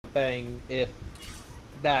thing if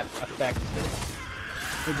that affects it.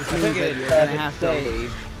 It just I means think that it you're gonna doesn't have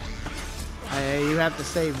save. to. You have to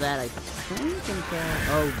save that, I think.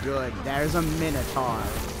 Oh, good. There's a Minotaur.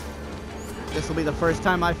 This will be the first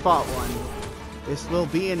time I fought one. This will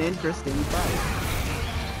be an interesting fight.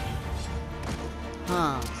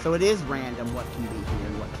 Huh. So it is random what can be here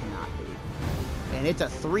and what cannot be. And it's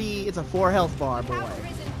a 4 health bar, boy.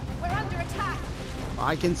 We're under attack.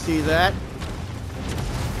 I can see that.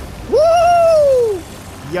 Woo!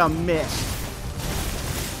 You missed.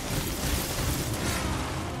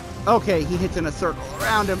 Okay, he hits in a circle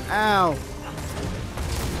around him. Ow.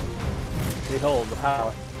 Behold the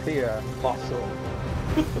power, fear, muscle.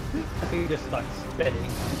 He just starts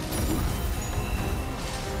spinning.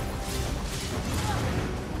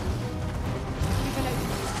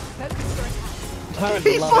 Focus your attack.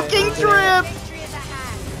 He fucking tripped! Victory is at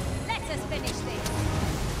hand. Let us finish this.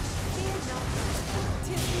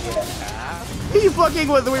 He fucking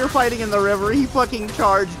was. We were fighting in the river. He fucking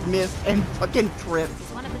charged, missed, and fucking tripped.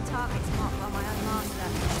 It's one of the targets marked by my own master.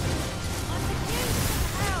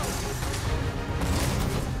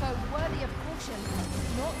 Foe worthy of caution.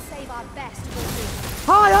 Not save our best will do.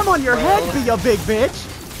 Hi, I'm on your head, be a big bitch.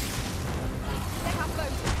 Let our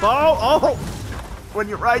foes. Bow. Oh, when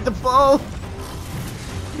you ride the bow.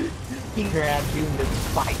 He grabs you and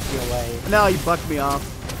just bites you away. No, he bucked me off.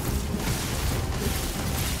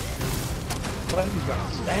 But you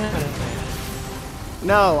got stamina, man.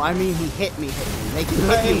 No, I mean he hit me. They can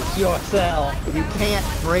hit me. Brace yourself. You can't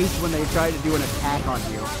brace when they try to do an attack on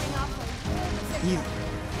you. He's...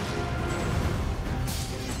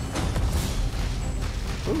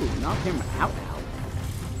 Ooh, knock him out.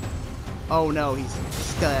 Oh no, he's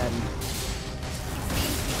stunned.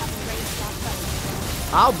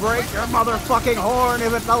 I'll break your motherfucking horn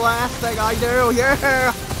if it's the last thing I do.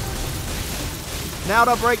 Yeah. Now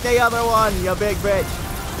to break the other one, you big bitch.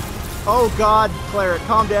 Oh god, Cleric,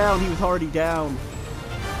 calm down. He was already down.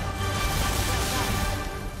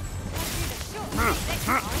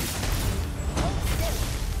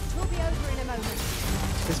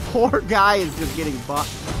 This poor guy is just getting bucked.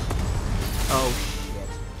 Oh shit.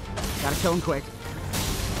 Gotta kill him quick.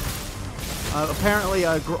 Apparently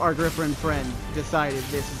our Griffin friend decided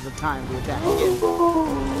this is the time to attack again.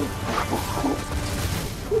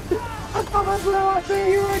 I thought I blew out the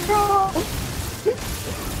hero.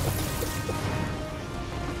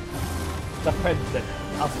 The president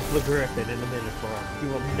of the Griffin in the Minotaur. You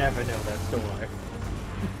will never know that story.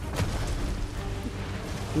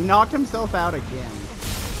 He knocked himself out again.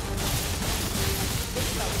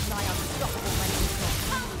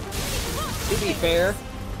 To be fair,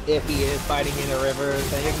 if he is fighting in a river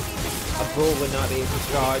thing, a bull would not be able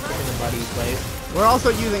to charge in a muddy place. We're also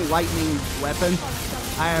using lightning weapon.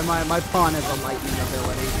 My pawn has a lightning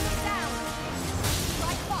ability.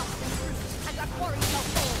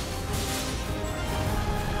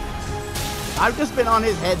 I've just been on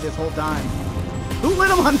his head this whole time. Who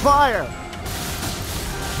lit him on fire?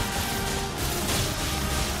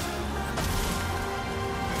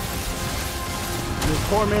 This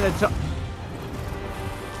poor Minotaur.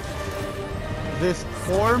 This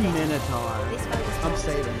poor Minotaur. I'm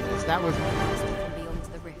saving this. That was